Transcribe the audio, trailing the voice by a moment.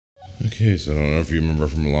Okay, so I don't know if you remember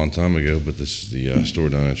from a long time ago, but this is the store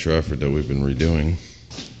down in Trafford that we've been redoing.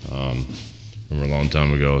 Remember a long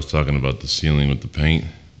time ago I was talking about the ceiling with the paint.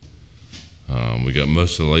 We got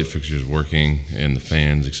most of the light fixtures working and the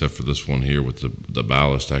fans, except for this one here with the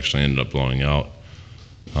ballast actually ended up blowing out.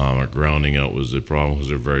 Our grounding out was the problem because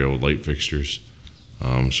they're very old light fixtures.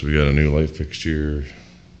 So we got a new light fixture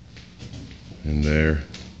in there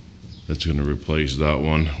that's going to replace that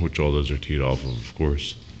one, which all those are teed off of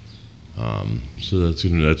course. So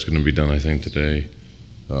that's gonna be done, I think, today.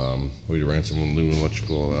 We ran some new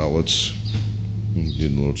electrical outlets.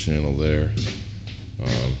 Did a little channel there.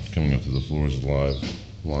 Coming up to the floors live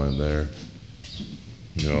line there.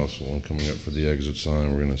 Also one coming up for the exit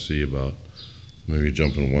sign. We're gonna see about maybe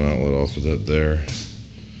jumping one outlet off of that there.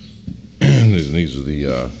 These are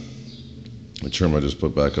the trim I just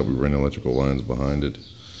put back up. We ran electrical lines behind it.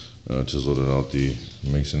 Chiseled it out the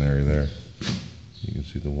masonry there. You can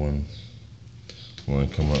see the one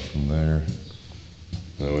come up from there.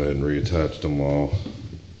 I went ahead and reattached them all.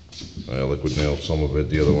 I liquid nailed some of it.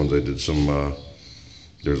 The other ones I did some,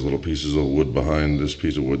 there's little pieces of wood behind this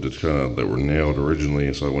piece of wood that were nailed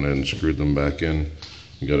originally, so I went ahead and screwed them back in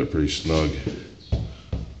and got it pretty snug.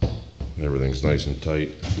 Everything's nice and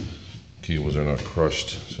tight. Cables are not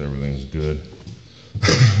crushed, so everything's good.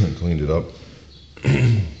 I cleaned it up.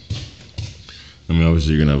 I mean,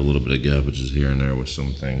 obviously you're gonna have a little bit of gappages here and there with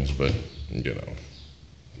some things, but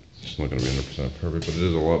it's not gonna be 100% perfect, but it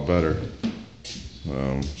is a lot better.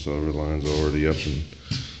 So every line's already up and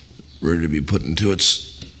ready to be put into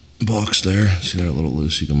its box there. See, they're a little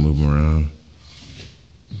loose, you can move them around.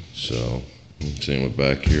 So, same with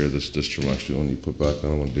back here. This trim actually when you put back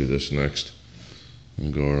on, I'm gonna do this next.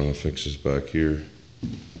 And go around and fix this back here.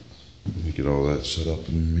 We get all that set up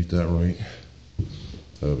and meet that right.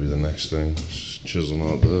 That'll be the next thing. Just chiseling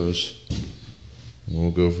out those. And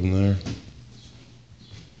we'll go from there.